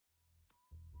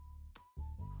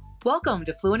Welcome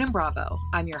to Fluent in Bravo.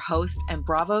 I'm your host and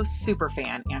Bravo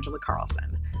superfan, Angela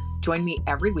Carlson. Join me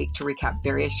every week to recap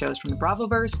various shows from the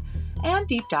Bravoverse and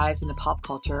deep dives into pop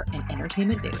culture and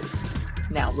entertainment news.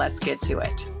 Now let's get to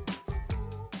it.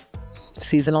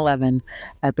 Season 11,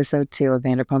 Episode 2 of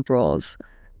Vanderpump Rules,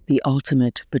 The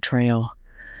Ultimate Betrayal.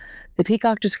 The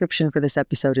Peacock description for this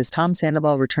episode is Tom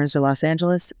Sandoval returns to Los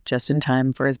Angeles just in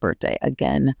time for his birthday.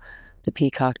 Again, the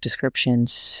Peacock description,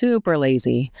 super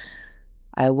lazy.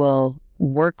 I will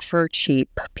work for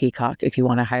cheap, Peacock, if you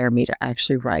want to hire me to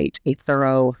actually write a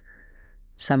thorough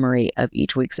summary of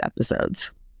each week's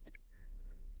episodes.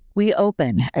 We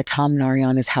open at Tom and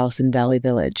Ariana's house in Valley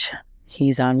Village.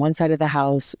 He's on one side of the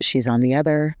house, she's on the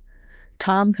other.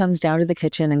 Tom comes down to the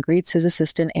kitchen and greets his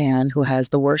assistant, Anne, who has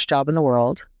the worst job in the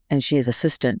world, and she is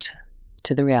assistant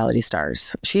to the reality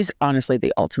stars. She's honestly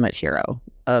the ultimate hero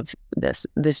of this.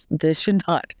 This should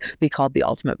not be called The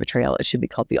Ultimate Betrayal. It should be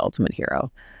called The Ultimate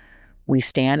Hero. We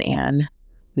stan Anne.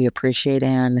 We appreciate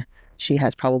Anne. She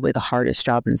has probably the hardest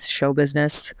job in show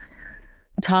business.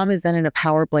 Tom is then in a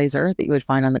power blazer that you would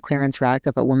find on the clearance rack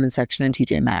of a women's section in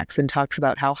TJ Maxx and talks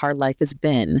about how hard life has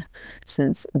been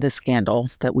since the scandal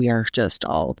that we are just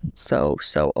all so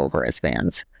over as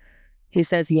fans. He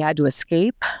says he had to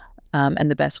escape.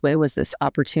 And the best way was this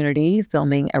opportunity,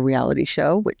 filming a reality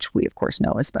show, which we, of course,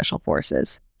 know as Special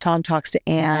Forces. Tom talks to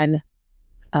Anne,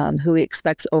 who he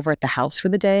expects over at the house for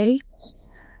the day.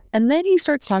 And then he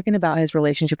starts talking about his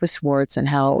relationship with Schwartz and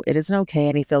how it isn't okay.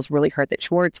 And he feels really hurt that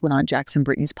Schwartz went on Jackson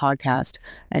Brittany's podcast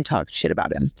and talked shit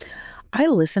about him. I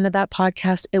listened to that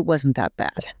podcast. It wasn't that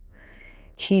bad.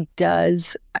 He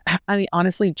does. I mean,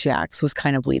 honestly, Jax was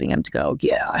kind of leading him to go,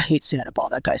 yeah, I hate Scandoval.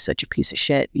 That guy's such a piece of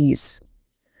shit. He's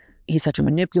such a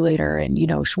manipulator, and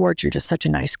Schwartz, you're just such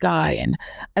a nice guy. And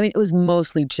I mean, it was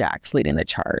mostly Jax leading the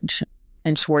charge,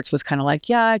 and Schwartz was kind of like,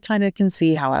 yeah, I kind of can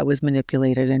see how I was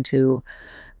manipulated into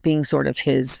being sort of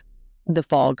the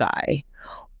fall guy,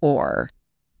 or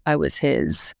I was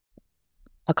his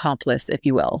accomplice, if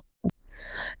you will.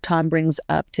 Tom brings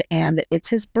up to Anne that it's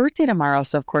his birthday tomorrow,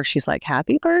 so of course she's like,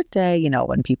 happy birthday,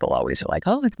 when people always are like,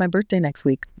 oh, it's my birthday next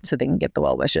week, so they can get the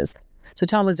well wishes. So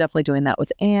Tom was definitely doing that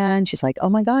with Anne. She's like, oh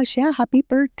my gosh, yeah, happy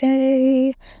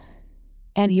birthday.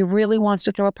 And he really wants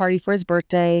to throw a party for his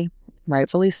birthday.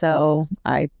 Rightfully so.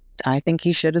 I think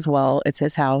he should as well. It's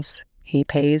his house. He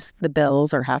pays the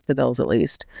bills, or half the bills at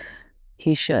least.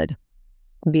 He should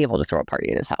be able to throw a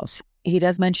party at his house. He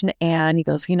does mention to Anne, he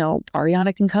goes,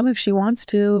 Ariana can come if she wants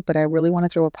to, but I really want to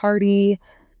throw a party.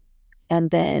 And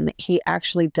then he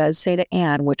actually does say to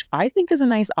Anne, which I think is a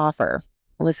nice offer.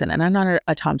 Listen, and I'm not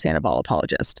a Tom Sandoval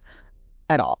apologist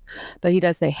at all, but he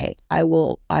does say, hey, I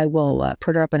will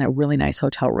put her up in a really nice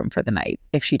hotel room for the night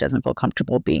if she doesn't feel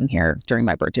comfortable being here during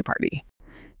my birthday party.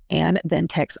 And then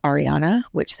texts Ariana,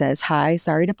 which says, hi,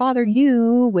 sorry to bother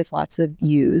you, with lots of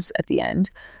yous at the end.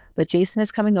 But Jason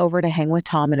is coming over to hang with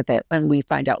Tom in a bit. And we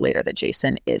find out later that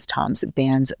Jason is Tom's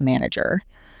band's manager.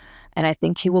 And I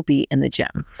think he will be in the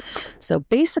gym. So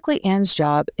basically, Anne's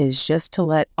job is just to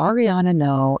let Ariana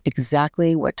know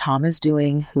exactly what Tom is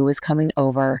doing, who is coming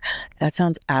over. That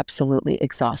sounds absolutely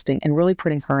exhausting and really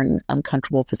putting her in an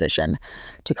uncomfortable position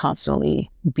to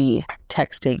constantly be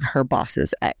texting her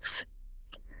boss's ex.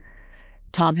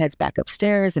 Tom heads back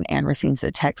upstairs and Anne receives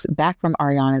a text back from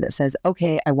Ariana that says,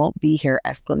 okay, I won't be here, !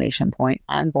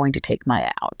 I'm going to take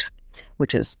Maya out,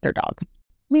 which is their dog.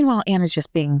 Meanwhile, Anne is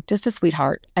just being just a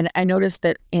sweetheart. And I noticed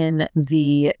that in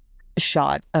the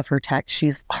shot of her text,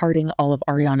 she's hearting all of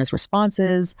Ariana's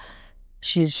responses.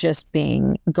 She's just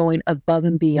going above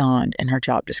and beyond in her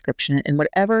job description. And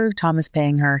whatever Tom is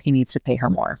paying her, he needs to pay her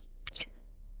more.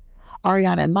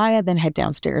 Ariana and Maya then head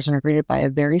downstairs and are greeted by a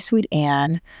very sweet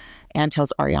Anne. Anne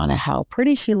tells Ariana how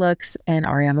pretty she looks. And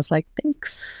Ariana's like,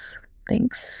 thanks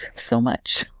so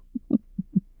much.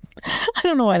 I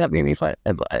don't know why that made me fun.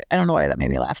 I don't know why that made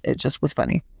me laugh. It just was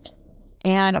funny.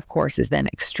 Anne, of course, is then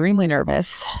extremely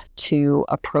nervous to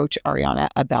approach Ariana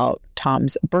about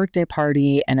Tom's birthday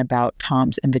party and about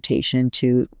Tom's invitation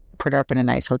to put her up in a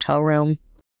nice hotel room.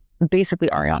 Basically,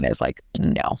 Ariana is like,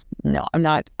 no, I'm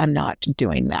not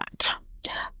doing that.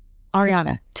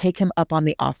 Ariana, take him up on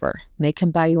the offer. Make him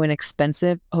buy you an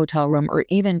expensive hotel room, or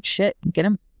even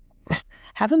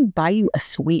have him buy you a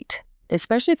suite,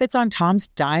 especially if it's on Tom's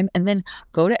dime, and then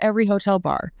go to every hotel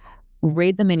bar,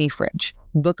 raid the mini fridge,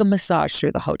 book a massage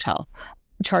through the hotel,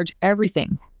 charge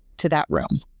everything to that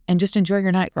room, and just enjoy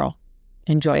your night, girl.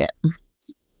 Enjoy it.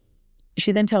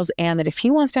 She then tells Anne that if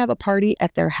he wants to have a party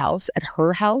at their house, at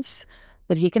her house,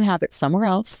 that he can have it somewhere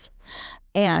else.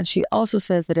 And she also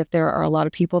says that if there are a lot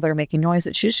of people that are making noise,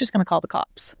 that she's just going to call the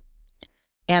cops.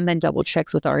 And then double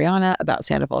checks with Ariana about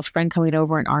Sandoval's friend coming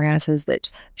over, and Ariana says that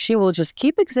she will just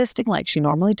keep existing like she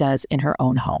normally does in her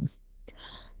own home.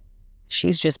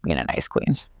 She's just being an ice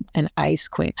queen. An ice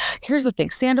queen. Here's the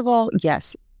thing. Sandoval,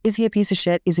 yes. Is he a piece of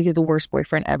shit? Is he the worst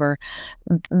boyfriend ever?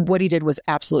 What he did was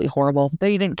absolutely horrible, but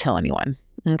he didn't kill anyone.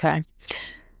 Okay.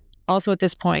 Also, at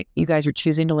this point, you guys are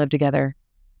choosing to live together.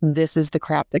 This is the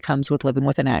crap that comes with living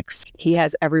with an ex. He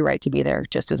has every right to be there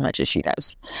just as much as she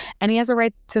does. And he has a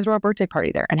right to throw a birthday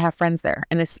party there and have friends there.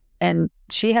 And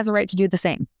she has a right to do the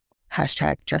same.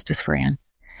 Hashtag justice for Anne.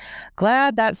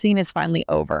 Glad that scene is finally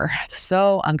over.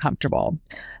 So uncomfortable.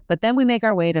 But then we make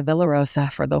our way to Villa Rosa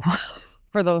for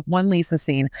the one Lisa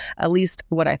scene, at least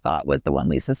what I thought was the one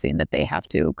Lisa scene that they have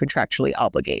to contractually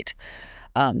obligate,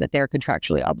 that they're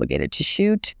contractually obligated to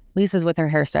shoot. Lisa's with her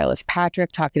hairstylist,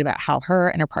 Patrick, talking about how her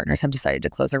and her partners have decided to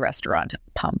close a restaurant,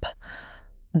 Pump.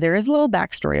 There is a little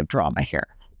backstory of drama here.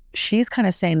 She's kind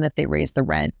of saying that they raised the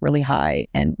rent really high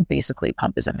and basically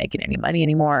Pump isn't making any money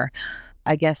anymore.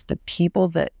 I guess the people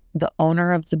that the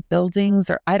owner of the buildings,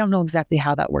 or I don't know exactly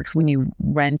how that works when you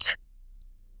rent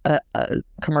a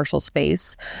commercial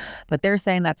space, but they're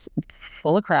saying that's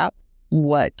full of crap,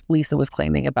 what Lisa was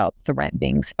claiming about the rent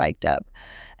being spiked up,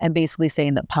 and basically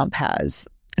saying that Pump has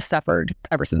suffered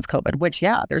ever since COVID, which,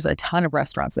 yeah, there's a ton of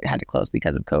restaurants that had to close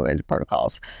because of COVID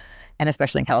protocols, and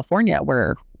especially in California,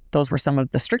 where those were some of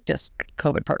the strictest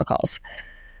COVID protocols.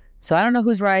 So I don't know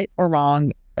who's right or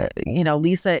wrong.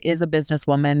 Lisa is a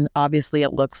businesswoman. Obviously,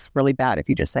 it looks really bad if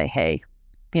you just say, hey,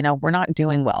 we're not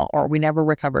doing well, or we never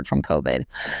recovered from COVID.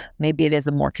 Maybe it is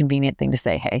a more convenient thing to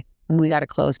say, hey, we got to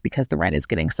close because the rent is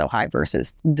getting so high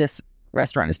versus this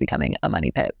restaurant is becoming a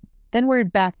money pit. Then we're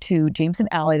back to James and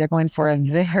Allie. They're going for a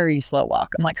very slow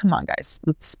walk. I'm like, come on, guys,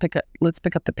 let's pick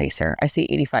up the pace here. I see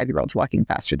 85-year-olds walking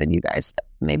faster than you guys.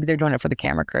 Maybe they're doing it for the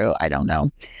camera crew. I don't know.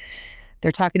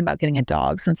 They're talking about getting a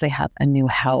dog since they have a new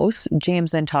house.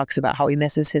 James then talks about how he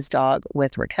misses his dog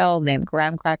with Raquel named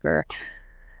Graham Cracker,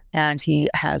 and he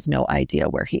has no idea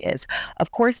where he is.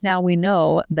 Of course, now we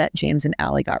know that James and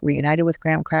Allie got reunited with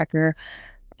Graham Cracker.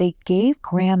 They gave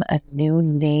Graham a new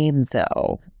name,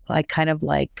 though, kind of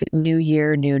like new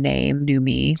year, new name, new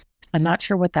me. I'm not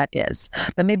sure what that is,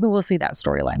 but maybe we'll see that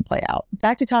storyline play out.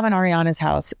 Back to Tom and Ariana's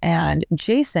house, and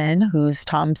Jason, who's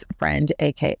Tom's friend,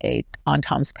 aka on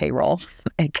Tom's payroll,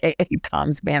 aka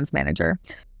Tom's band's manager,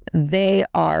 they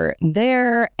are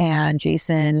there, and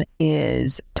Jason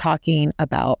is talking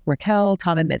about Raquel.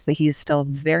 Tom admits that he's still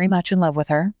very much in love with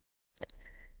her.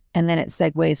 And then it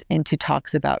segues into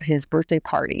talks about his birthday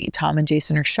party. Tom and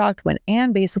Jason are shocked when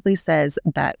Anne basically says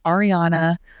that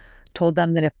Ariana told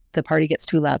them that if the party gets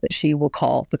too loud, that she will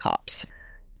call the cops.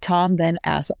 Tom then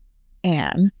asks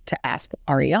Anne to ask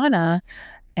Ariana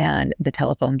and the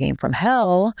telephone game from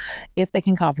hell if they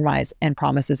can compromise, and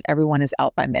promises everyone is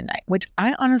out by midnight, which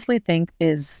I honestly think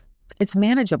it's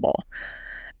manageable.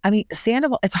 I mean,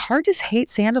 Sandoval, it's hard to hate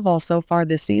Sandoval so far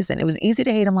this season. It was easy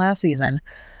to hate him last season,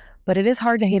 but it is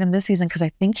hard to hate him this season because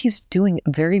I think he's doing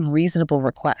very reasonable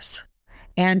requests.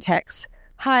 Anne texts,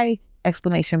 "Hi,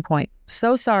 exclamation point.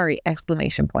 So sorry,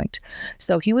 exclamation point."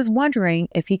 So he was wondering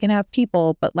if he can have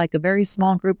people, but like a very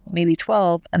small group, maybe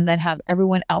 12, and then have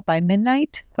everyone out by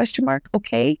midnight? Question mark.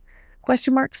 Okay.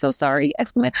 Question mark. So sorry.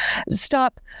 Exclamation.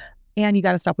 Stop. And you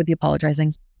got to stop with the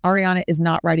apologizing. Ariana is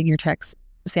not writing your checks.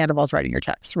 Sandoval's writing your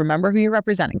checks. Remember who you're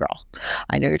representing, girl.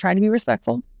 I know you're trying to be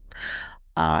respectful.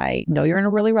 I know you're in a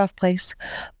really rough place,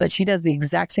 but she does the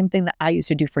exact same thing that I used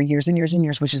to do for years and years and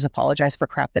years, which is apologize for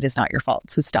crap that is not your fault.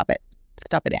 So stop it.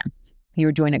 Stop it, Anne.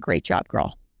 You're doing a great job,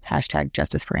 girl. Hashtag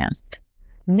justice for Anne.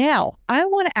 Now, I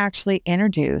want to actually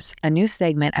introduce a new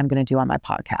segment I'm going to do on my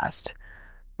podcast.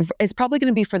 It's probably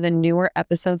going to be for the newer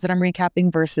episodes that I'm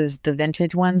recapping versus the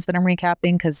vintage ones that I'm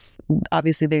recapping, because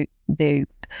obviously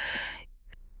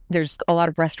there's a lot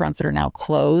of restaurants that are now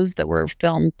closed that were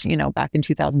filmed, back in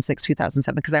 2006,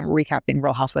 2007, because I'm recapping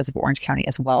Real Housewives of Orange County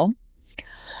as well.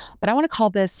 But I want to call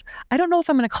this, I don't know if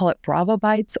I'm going to call it Bravo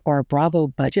Bites or Bravo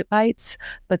Budget Bites,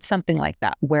 but something like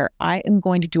that, where I am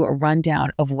going to do a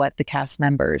rundown of what the cast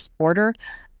members order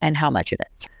and how much it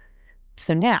is.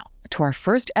 So now to our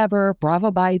first ever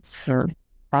Bravo Bites or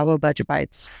Bravo Budget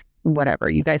Bites, whatever.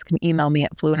 You guys can email me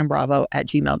at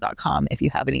fluentandbravo@gmail.com if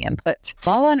you have any input.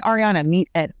 Lala and Ariana meet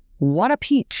at What a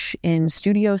Peach in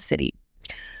Studio City.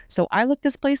 So I looked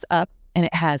this place up, and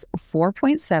it has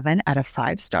 4.7 out of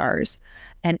 5 stars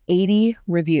and 80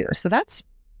 reviews. So that's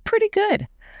pretty good.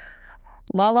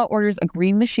 Lala orders a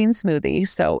green machine smoothie.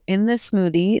 So in this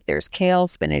smoothie, there's kale,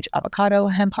 spinach, avocado,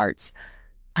 hemp hearts.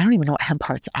 I don't even know what hemp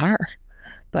hearts are,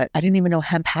 but I didn't even know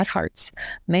hemp had hearts.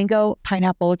 Mango,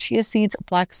 pineapple, chia seeds,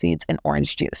 flax seeds, and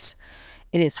orange juice.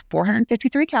 It is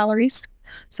 453 calories.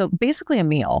 So basically a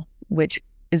meal, which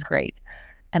is great.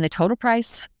 And the total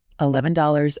price,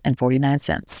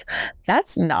 $11.49.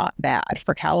 That's not bad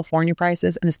for California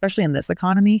prices. And especially in this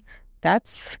economy,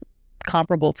 that's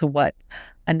comparable to what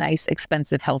a nice,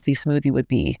 expensive, healthy smoothie would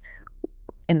be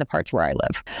in the parts where I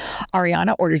live.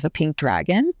 Ariana orders a pink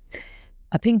dragon.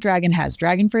 A pink dragon has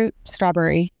dragon fruit,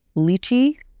 strawberry,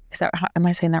 lychee. Am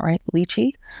I saying that right?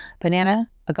 Lychee, banana,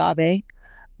 agave,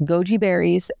 goji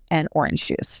berries, and orange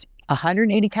juice.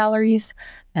 180 calories,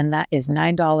 and that is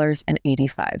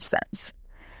 $9.85.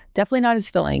 Definitely not as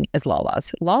filling as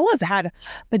Lala's. Lala's had,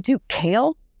 but dude,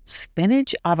 kale,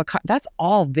 spinach, avocado, that's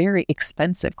all very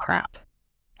expensive crap.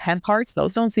 Hemp hearts,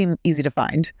 those don't seem easy to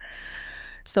find.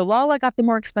 So Lala got the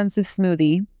more expensive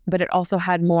smoothie, but it also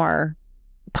had more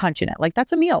punch in it. Like,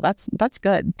 that's a meal. That's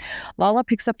good. Lala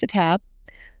picks up the tab.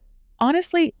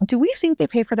 Honestly, do we think they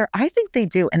pay for their... I think they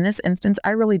do. In this instance,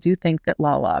 I really do think that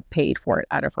Lala paid for it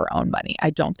out of her own money. I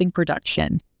don't think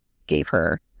production gave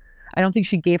her... I don't think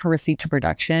she gave her receipt to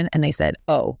production and they said,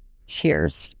 oh,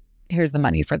 here's the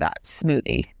money for that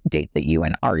smoothie date that you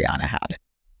and Ariana had.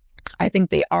 I think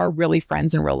they are really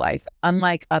friends in real life.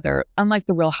 Unlike the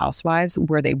Real Housewives,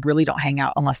 where they really don't hang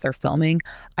out unless they're filming,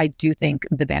 I do think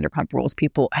the Vanderpump Rules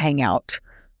people hang out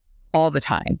all the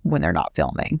time when they're not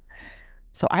filming.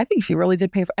 So I think she really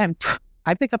did pay for, and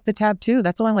I'd pick up the tab too.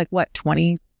 That's only like what,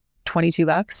 $22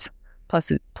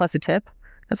 plus a tip.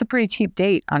 That's a pretty cheap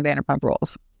date on Vanderpump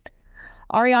Rules.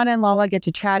 Ariana and Lala get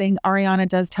to chatting. Ariana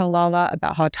does tell Lala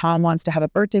about how Tom wants to have a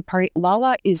birthday party.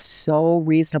 Lala is so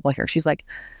reasonable here. She's like,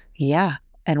 yeah,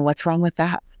 and what's wrong with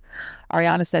that?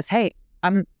 Ariana says, hey,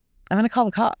 I'm going to call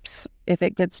the cops if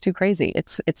it gets too crazy.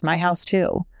 It's my house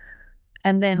too.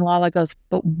 And then Lala goes,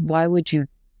 but why would you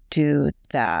do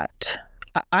that?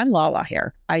 I'm Lala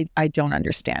here. I don't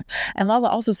understand. And Lala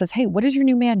also says, hey, what does your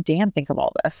new man Dan think of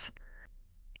all this?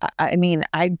 I mean,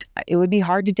 it would be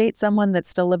hard to date someone that's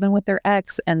still living with their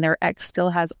ex and their ex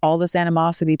still has all this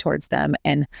animosity towards them.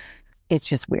 And it's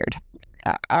just weird.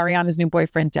 Ariana's new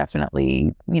boyfriend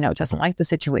definitely, doesn't like the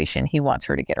situation. He wants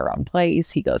her to get her own place.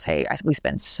 He goes, hey, we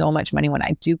spend so much money when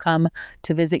I do come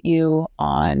to visit you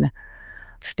on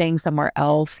staying somewhere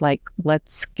else. Like,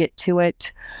 let's get to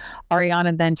it.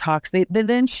 Ariana then talks. They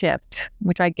then shift,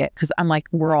 which I get because I'm like,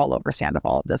 we're all over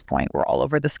Sandoval at this point. We're all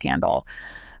over the scandal.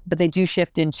 But they do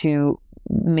shift into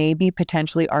maybe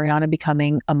potentially Ariana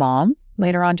becoming a mom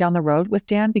later on down the road with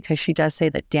Dan, because she does say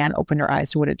that Dan opened her eyes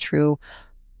to what a true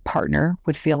partner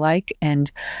would feel like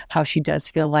and how she does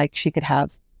feel like she could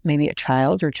have maybe a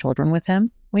child or children with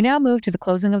him. We now move to the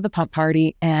closing of the pump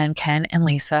party and Ken and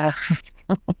Lisa.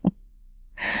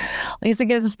 Lisa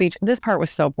gives a speech. This part was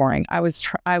so boring. I was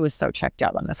so checked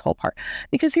out on this whole part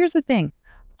because here's the thing.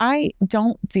 I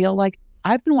don't feel like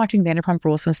I've been watching Vanderpump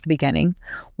Rules since the beginning.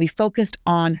 We focused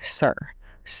on Sir.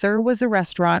 Sir was the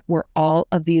restaurant where all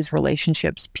of these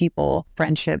relationships, people,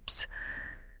 friendships,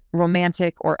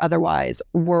 romantic or otherwise,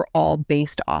 were all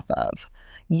based off of.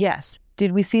 Yes,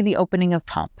 did we see the opening of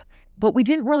Pump? But we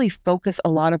didn't really focus a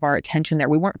lot of our attention there.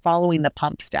 We weren't following the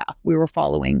Pump staff. We were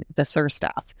following the Sir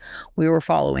staff. We were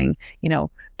following,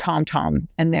 Tom Tom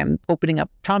and them opening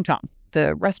up Tom Tom,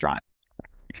 the restaurant.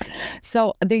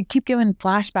 So they keep giving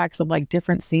flashbacks of like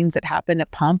different scenes that happened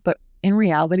at Pump, but in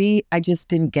reality, I just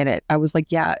didn't get it. I was like,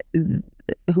 yeah,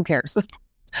 who cares?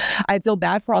 I feel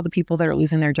bad for all the people that are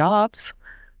losing their jobs.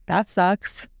 That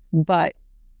sucks. But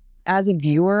as a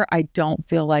viewer, I don't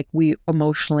feel like we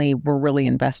emotionally were really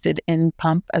invested in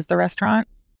Pump as the restaurant.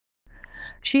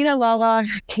 Sheena, Lala,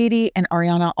 Katie, and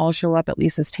Ariana all show up at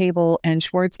Lisa's table, and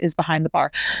Schwartz is behind the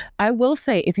bar. I will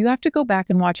say, if you have to go back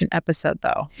and watch an episode,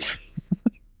 though,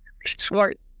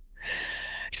 Schwartz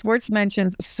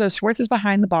mentions, so Schwartz is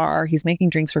behind the bar. He's making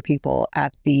drinks for people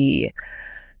at the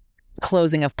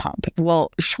closing of Pump.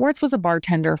 Well, Schwartz was a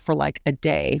bartender for like a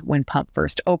day when Pump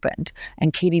first opened,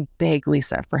 and Katie begged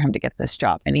Lisa for him to get this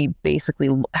job. And he basically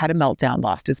had a meltdown,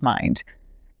 lost his mind,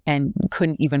 and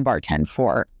couldn't even bartend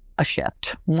for a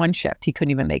shift. One shift, he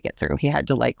couldn't even make it through. He had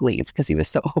to leave because he was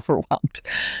so overwhelmed.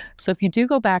 So if you do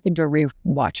go back and do a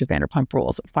rewatch of Vanderpump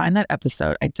Rules, find that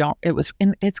episode.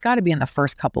 It's got to be in the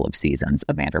first couple of seasons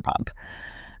of Vanderpump,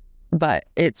 but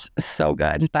it's so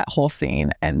good, that whole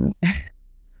scene. And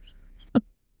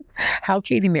how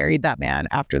Katie married that man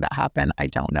after that happened, I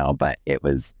don't know, but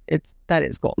that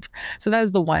is gold. So that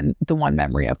is the one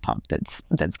memory of Pump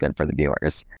that's good for the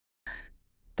viewers.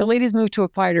 The ladies move to a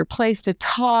quieter place to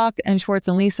talk, and Schwartz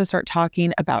and Lisa start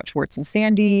talking about Schwartz and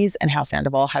Sandy's and how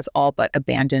Sandoval has all but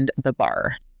abandoned the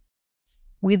bar.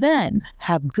 We then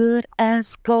have Good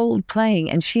as Gold playing,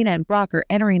 and Sheena and Brock are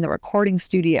entering the recording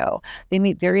studio. They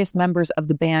meet various members of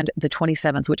the band, the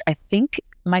 27th, which I think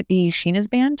might be Sheena's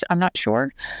band. I'm not sure.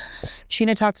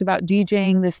 Sheena talks about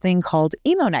DJing this thing called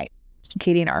Emo Night.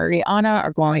 Katie and Ariana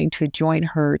are going to join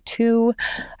her too.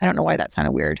 I don't know why that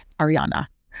sounded weird. Ariana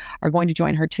are going to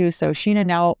join her too. So Sheena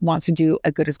now wants to do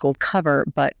a Good as Gold cover,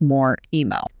 but more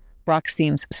emo. Brock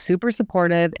seems super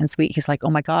supportive and sweet. He's like, oh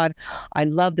my God, I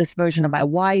love this version of my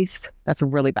wife. That's a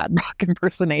really bad Brock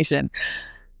impersonation.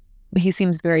 He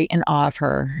seems very in awe of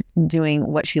her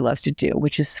doing what she loves to do,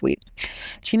 which is sweet.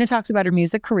 Sheena talks about her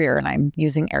music career, and I'm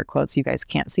using air quotes. You guys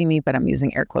can't see me, but I'm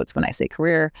using air quotes when I say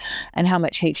career, and how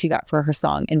much hate she got for her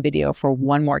song and video for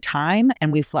One More Time.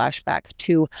 And we flash back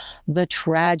to the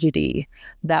tragedy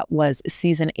that was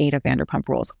season 8 of Vanderpump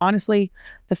Rules. Honestly,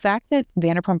 the fact that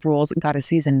Vanderpump Rules got a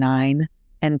season 9,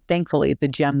 and thankfully the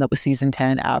gem that was season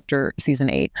 10 after season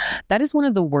 8, that is one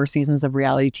of the worst seasons of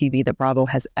reality TV that Bravo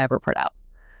has ever put out.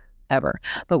 Ever.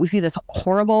 But we see this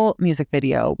horrible music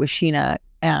video with Sheena,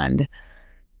 and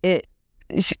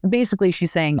basically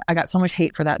she's saying, I got so much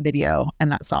hate for that video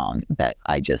and that song that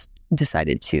I just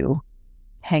decided to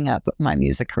hang up my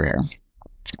music career,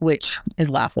 which is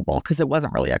laughable because it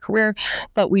wasn't really a career,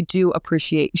 but we do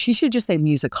appreciate, she should just say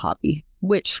music hobby,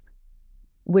 which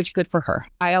good for her.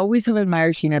 I always have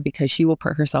admired Sheena because she will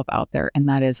put herself out there, and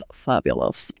that is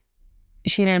fabulous.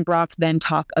 Sheena and Brock then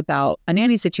talk about a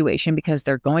nanny situation because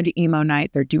they're going to emo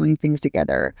night. They're doing things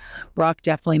together. Brock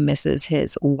definitely misses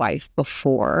his wife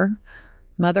before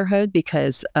motherhood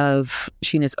because of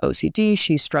Sheena's OCD.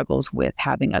 She struggles with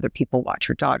having other people watch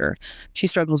her daughter. She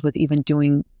struggles with even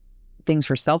doing things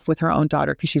herself with her own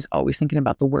daughter because she's always thinking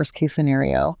about the worst case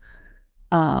scenario.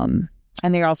 And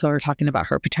they also are talking about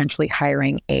her potentially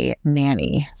hiring a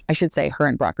nanny. I should say her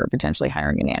and Brock are potentially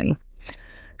hiring a nanny.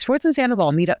 Schwartz and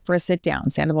Scandoval meet up for a sit down.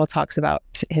 Scandoval talks about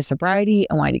his sobriety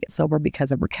and wanting to get sober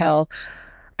because of Raquel.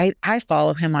 I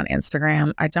follow him on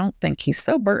Instagram. I don't think he's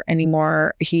sober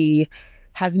anymore. He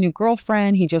has a new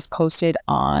girlfriend. He just posted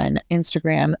on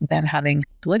Instagram them having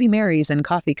Bloody Marys and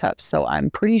coffee cups. So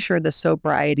I'm pretty sure the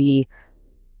sobriety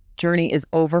journey is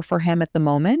over for him at the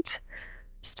moment.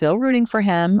 Still rooting for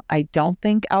him. I don't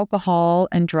think alcohol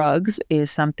and drugs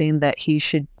is something that he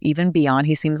should even be on.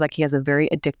 He seems like he has a very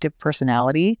addictive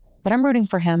personality, but I'm rooting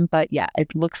for him. But yeah,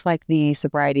 it looks like the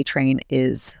sobriety train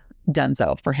is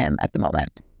donezo for him at the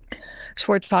moment.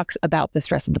 Schwartz talks about the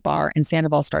stress of the bar, and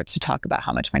Sandoval starts to talk about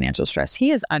how much financial stress he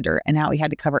is under and how he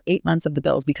had to cover 8 months of the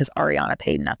bills because Ariana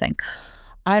paid nothing.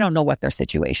 I don't know what their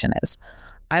situation is.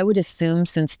 I would assume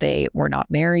since they were not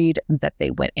married that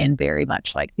they went in very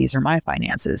much like, these are my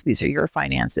finances, these are your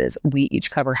finances. We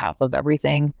each cover half of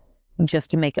everything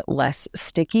just to make it less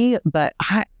sticky. But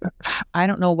I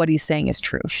don't know what he's saying is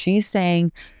true. She's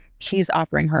saying he's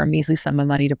offering her a measly sum of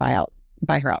money to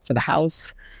buy her out for the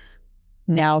house.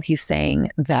 Now he's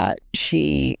saying that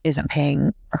she isn't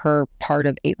paying her part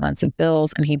of 8 months of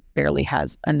bills and he barely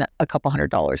has a couple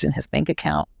 $100 in his bank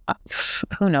account.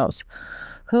 Who knows?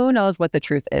 Who knows what the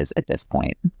truth is at this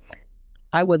point?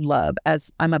 I would love,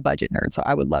 as I'm a budget nerd, so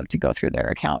I would love to go through their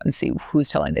account and see who's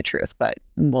telling the truth, but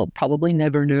we'll probably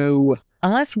never know.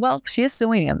 Unless, well, she is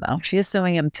suing him though. She is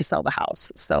suing him to sell the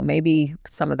house. So maybe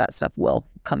some of that stuff will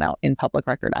come out in public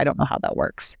record. I don't know how that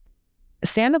works.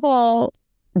 Sandoval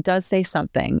does say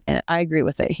something, and I agree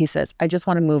with it. He says, I just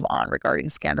want to move on regarding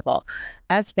Scandoval.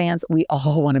 As fans, we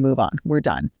all want to move on. We're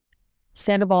done.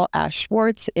 Sandoval asks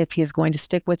Schwartz if he is going to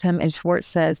stick with him, and Schwartz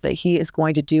says that he is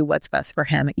going to do what's best for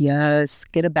him. Yes,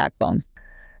 get a backbone.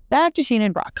 Back to Sheena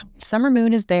and Brock. Summer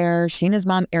Moon is there. Sheena's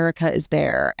mom, Erica, is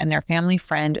there, and their family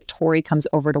friend, Tori, comes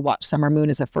over to watch Summer Moon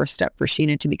as a first step for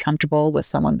Sheena to be comfortable with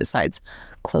someone besides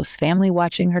close family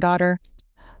watching her daughter.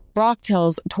 Brock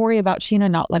tells Tori about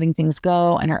Sheena not letting things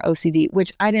go and her OCD,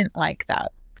 which I didn't like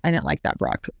that. I didn't like that,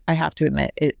 Brock. I have to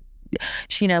admit it.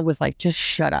 Sheena was like, just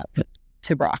shut up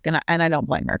to Brock. And I don't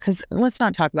blame her, because let's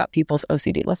not talk about people's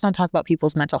OCD. Let's not talk about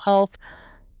people's mental health.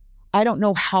 I don't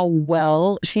know how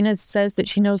well Sheena says that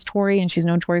she knows Tori and she's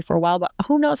known Tori for a while, but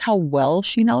who knows how well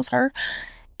she knows her.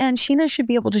 And Sheena should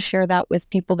be able to share that with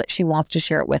people that she wants to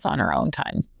share it with on her own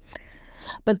time.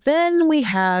 But then we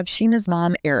have Sheena's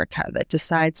mom, Erica, that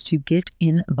decides to get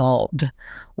involved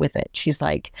with it. She's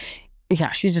like,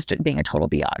 yeah, she's just being a total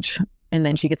biatch. And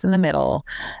then she gets in the middle,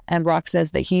 and Brock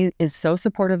says that he is so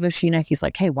supportive of Sheena. He's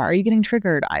like, hey, why are you getting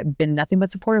triggered? I've been nothing but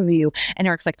supportive of you. And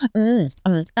Eric's like,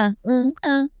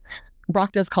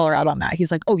 Brock does call her out on that.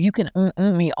 He's like, oh, you can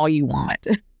me all you want.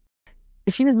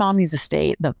 Sheena's mom needs to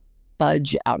stay the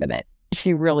fudge out of it.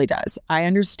 She really does. I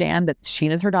understand that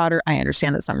Sheena's her daughter. I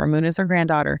understand that Summer Moon is her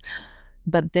granddaughter.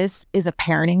 But this is a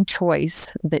parenting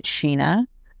choice that Sheena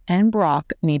and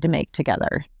Brock need to make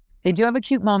together. They do have a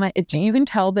cute moment. You can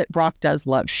tell that Brock does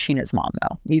love Sheena's mom,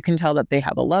 though. You can tell that they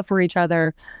have a love for each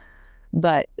other.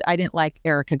 But I didn't like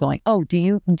Erica going, "Oh, do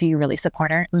you really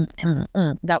support her?" I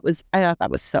thought that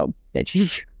was so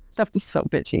bitchy. That was so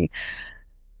bitchy.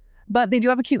 But they do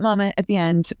have a cute moment at the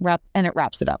end, and it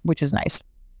wraps it up, which is nice.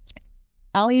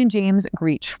 Allie and James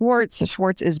greet Schwartz.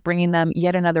 Schwartz is bringing them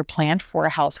yet another plant for a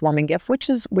housewarming gift, which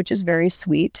is very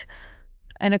sweet.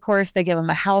 And of course, they give him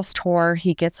a house tour.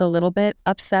 He gets a little bit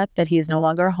upset that he is no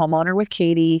longer a homeowner with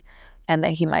Katie and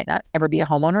that he might not ever be a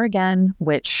homeowner again,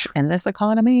 which in this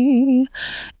economy,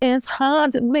 it's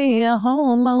hard to be a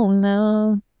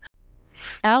homeowner.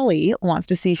 Allie wants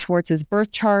to see Schwartz's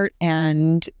birth chart,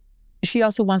 and she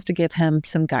also wants to give him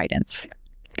some guidance.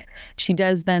 She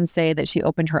does then say that she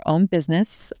opened her own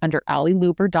business under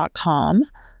allieluber.com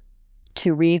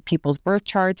to read people's birth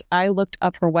charts. I looked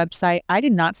up her website. I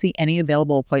did not see any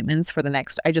available appointments for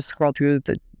I just scrolled through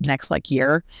the next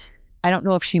year. I don't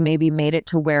know if she maybe made it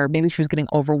to where maybe she was getting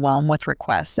overwhelmed with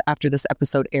requests after this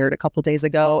episode aired a couple days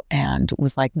ago and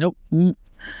was like, nope,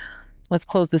 let's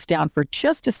close this down for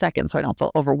just a second so I don't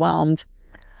feel overwhelmed.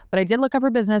 But I did look up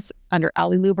her business under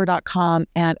allieluber.com,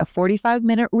 and a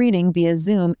 45-minute reading via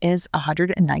Zoom is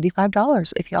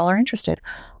 $195 if y'all are interested.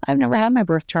 I've never had my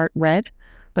birth chart read,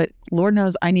 but Lord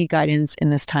knows I need guidance in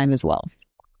this time as well.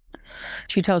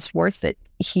 She tells Schwartz that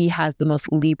he has the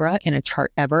most Libra in a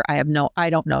chart ever. I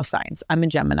don't know signs. I'm a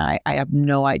Gemini. I have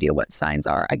no idea what signs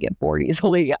are. I get bored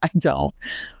easily. I don't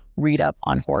read up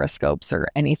on horoscopes or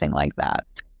anything like that.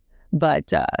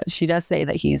 But she does say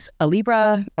that he's a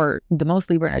Libra, or the most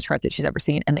Libra in a chart that she's ever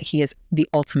seen, and that he is the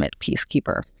ultimate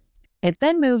peacekeeper. It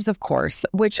then moves, of course,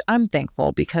 which I'm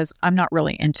thankful because I'm not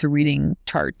really into reading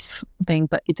charts thing,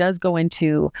 but it does go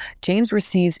into James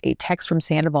receives a text from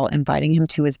Sandoval inviting him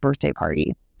to his birthday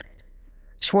party.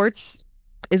 Schwartz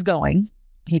is going,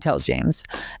 he tells James,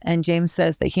 and James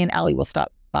says that he and Allie will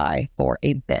stop by for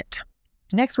a bit.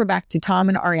 Next, we're back to Tom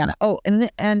and Ariana. Oh,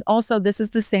 and also this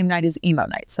is the same night as emo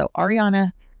night. So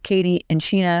Ariana, Katie, and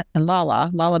Sheena, and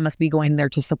Lala must be going there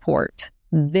to support.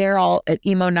 They're all at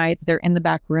emo night. They're in the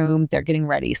back room. They're getting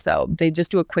ready. So they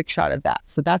just do a quick shot of that.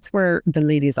 So that's where the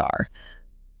ladies are.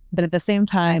 But at the same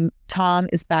time, Tom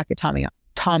is back at Tom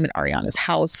and Ariana's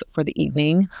house for the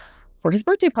evening for his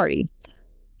birthday party.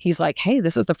 He's like, hey,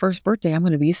 this is the first birthday I'm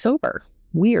going to be sober.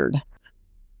 Weird.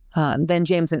 Then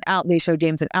they show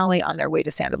James and Allie on their way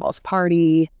to Sandoval's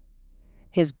party.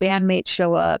 His bandmates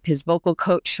show up. His vocal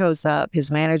coach shows up.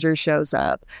 His manager shows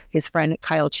up. His friend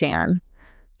Kyle Chan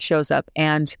shows up.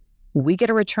 And we get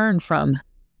a return from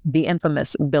the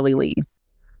infamous Billy Lee.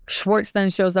 Schwartz then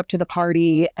shows up to the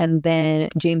party. And then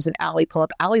James and Allie pull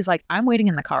up. Allie's like, I'm waiting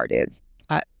in the car, dude.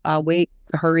 I'll wait.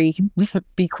 Hurry.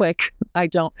 Be quick.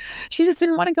 She just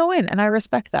didn't want to go in. And I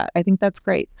respect that. I think that's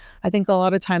great. I think a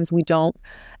lot of times we don't,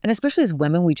 and especially as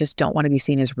women, we just don't want to be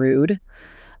seen as rude.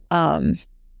 And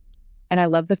I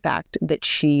love the fact that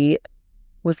she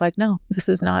was like, no, this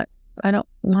is not, I don't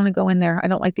want to go in there. I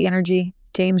don't like the energy.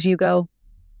 James, you go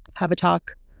have a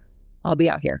talk. I'll be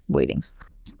out here waiting.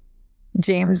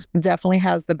 James definitely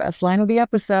has the best line of the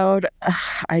episode.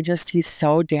 He's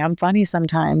so damn funny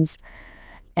sometimes.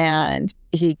 And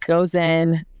he goes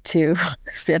in to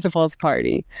Sandoval's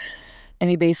party and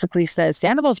he basically says,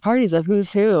 Sandoval's party is a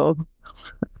who's who.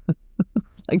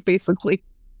 Like, basically,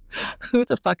 who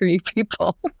the fuck are you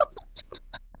people?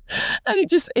 And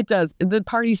it does. The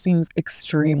party seems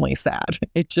extremely sad.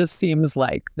 It just seems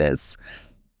like this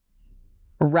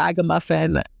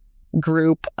ragamuffin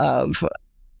group of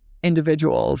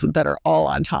individuals that are all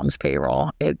on Tom's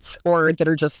payroll. Or that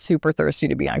are just super thirsty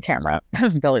to be on camera.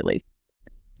 Billy Lee.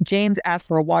 James asks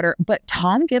for a water, but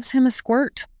Tom gives him a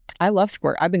Squirt. I love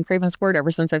Squirt. I've been craving Squirt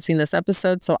ever since I've seen this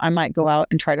episode, so I might go out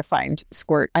and try to find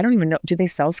Squirt. I don't even know. Do they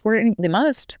sell Squirt? They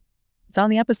must. It's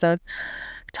on the episode.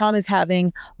 Tom is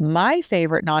having my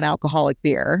favorite non-alcoholic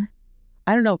beer.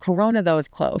 I don't know. Corona, though, is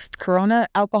close. Corona,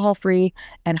 alcohol-free,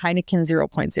 and Heineken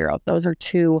 0.0. Those are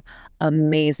two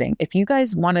amazing. If you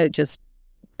guys want to just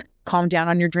calm down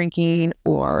on your drinking,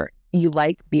 or you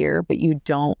like beer, but you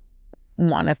don't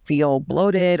want to feel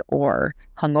bloated or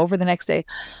hungover the next day,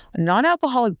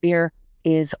 non-alcoholic beer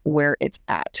is where it's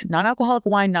at. Non-alcoholic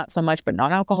wine, not so much, but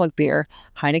non-alcoholic beer,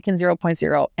 Heineken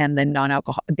 0.0, and then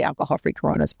the alcohol-free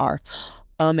Coronas are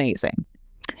amazing.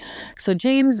 So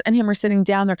James and him are sitting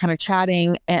down, they're kind of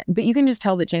chatting, but you can just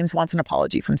tell that James wants an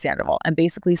apology from Sandoval and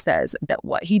basically says that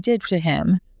what he did to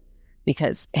him,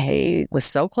 because he was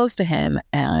so close to him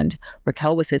and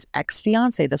Raquel was his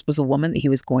ex-fiance, this was a woman that he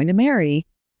was going to marry.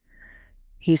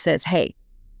 He says, hey,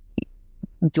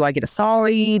 Do I get a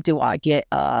sorry? Do I get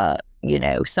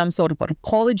some sort of an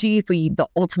apology for the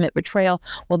ultimate betrayal?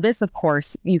 Well, this, of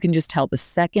course, you can just tell the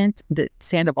second that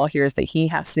Sandoval hears that he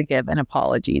has to give an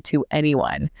apology to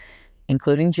anyone,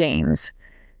 including James,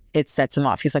 it sets him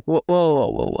off. He's like,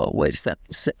 whoa, wait a second.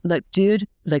 Like, dude,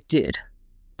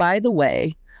 by the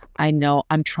way, I know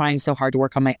I'm trying so hard to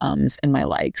work on my ums and my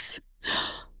likes.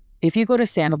 If you go to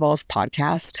Sandoval's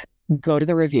podcast, go to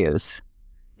the reviews,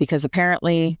 because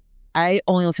apparently I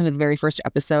only listened to the very first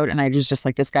episode and I was just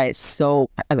like, this guy is so,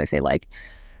 as I say, like,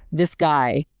 this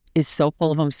guy is so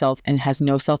full of himself and has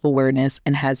no self-awareness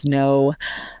and has no,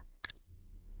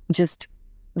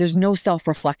 there's no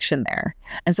self-reflection there.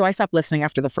 And so I stopped listening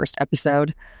after the first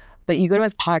episode. But you go to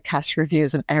his podcast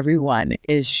reviews and everyone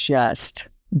is just,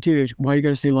 dude, why do you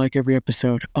gotta say like every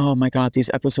episode? Oh my God, these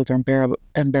episodes are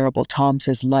unbearable. Tom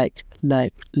says like.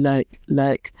 Just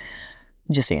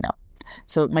so you know.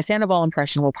 So my Sandoval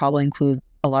impression will probably include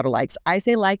a lot of likes. I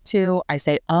say like too. I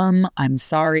say, I'm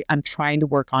sorry. I'm trying to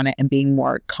work on it and being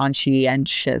more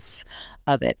conscientious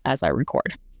of it as I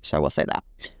record. So I will say that.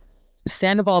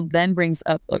 Sandoval then brings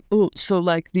up, like, oh, so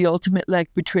like the ultimate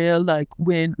like betrayal, like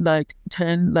when like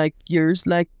 10 like years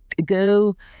like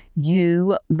ago,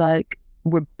 you like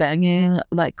were banging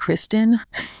like Kristen.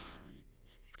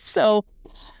 So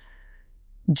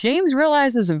James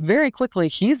realizes very quickly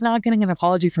he's not getting an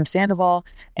apology from Sandoval,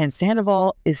 and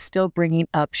Sandoval is still bringing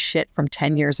up shit from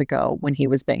 10 years ago when he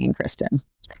was banging Kristen.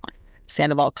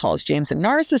 Sandoval calls James a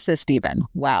narcissist even.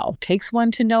 Wow. Takes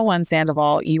one to know one,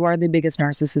 Sandoval. You are the biggest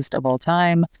narcissist of all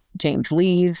time. James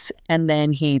leaves, and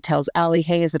then he tells Allie,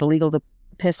 hey, is it illegal to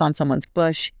piss on someone's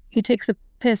bush? He takes a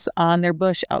piss on their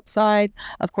bush outside.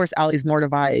 Of course, Allie's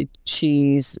mortified.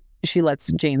 She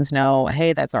lets James know,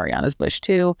 hey, that's Ariana's bush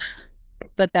too.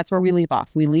 But that's where we leave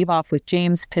off. We leave off with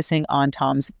James pissing on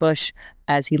Tom's bush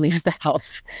as he leaves the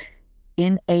house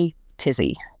in a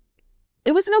tizzy.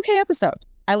 It was an okay episode.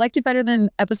 I liked it better than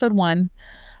episode 1.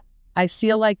 I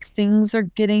feel like things are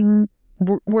getting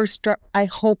worse. I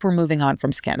hope we're moving on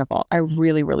from Scandoval. I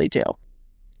really, really do.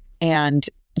 And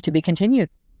to be continued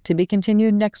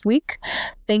next week.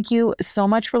 Thank you so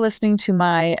much for listening to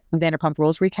my Vanderpump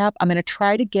Rules recap. I'm going to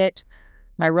try to get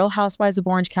my Real Housewives of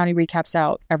Orange County recaps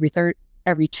out every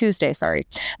Tuesday,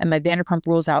 and my Vanderpump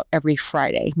Rules out every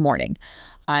Friday morning.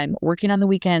 I'm working on the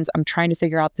weekends. I'm trying to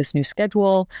figure out this new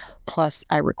schedule. Plus,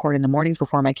 I record in the mornings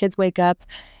before my kids wake up,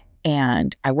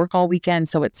 and I work all weekend.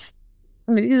 So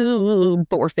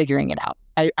but we're figuring it out.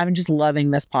 I'm just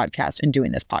loving this podcast and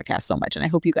doing this podcast so much. And I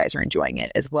hope you guys are enjoying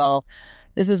it as well.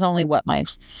 This is only my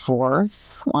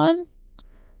 4th one.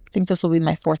 I think this will be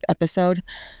my 4th episode.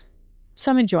 So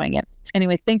I'm enjoying it.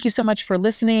 Anyway, thank you so much for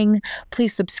listening.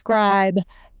 Please subscribe.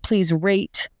 Please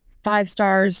rate 5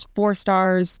 stars, 4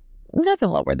 stars, nothing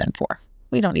lower than 4.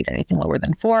 We don't need anything lower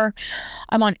than 4.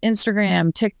 I'm on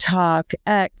Instagram, TikTok,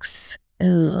 X.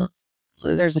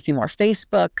 There's a few more.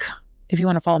 Facebook. If you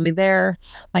want to follow me there,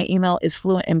 my email is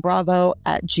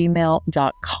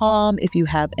fluentandbravo@gmail.com. If you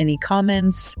have any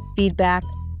comments, feedback,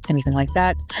 anything like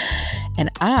that. And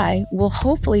I will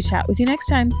hopefully chat with you next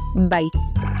time. Bye.